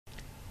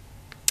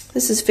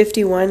This is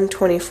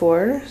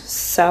 5124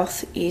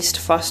 Southeast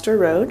Foster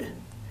Road.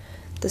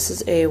 This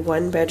is a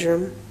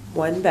 1-bedroom,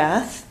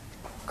 1-bath,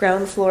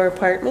 ground floor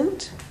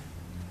apartment.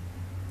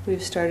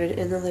 We've started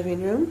in the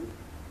living room.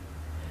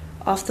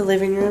 Off the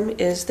living room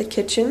is the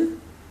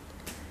kitchen.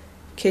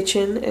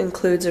 Kitchen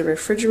includes a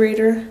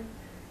refrigerator,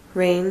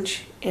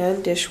 range,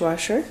 and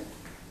dishwasher.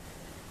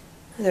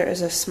 There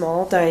is a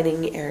small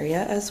dining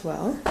area as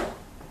well.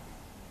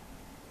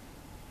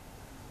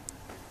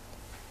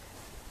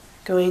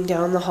 Going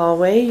down the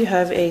hallway, you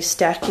have a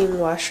stacking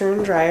washer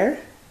and dryer.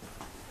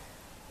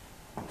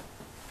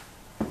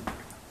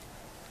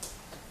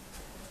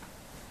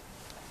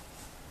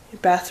 A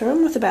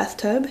bathroom with a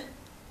bathtub.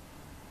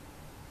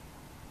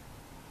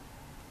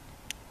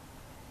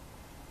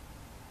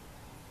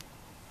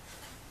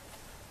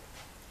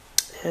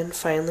 And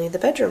finally, the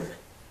bedroom.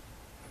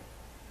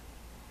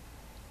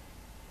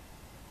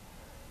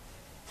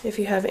 If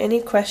you have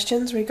any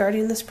questions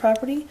regarding this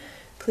property,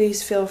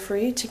 please feel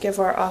free to give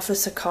our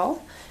office a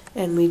call,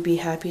 and we'd be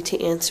happy to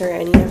answer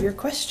any of your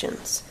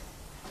questions.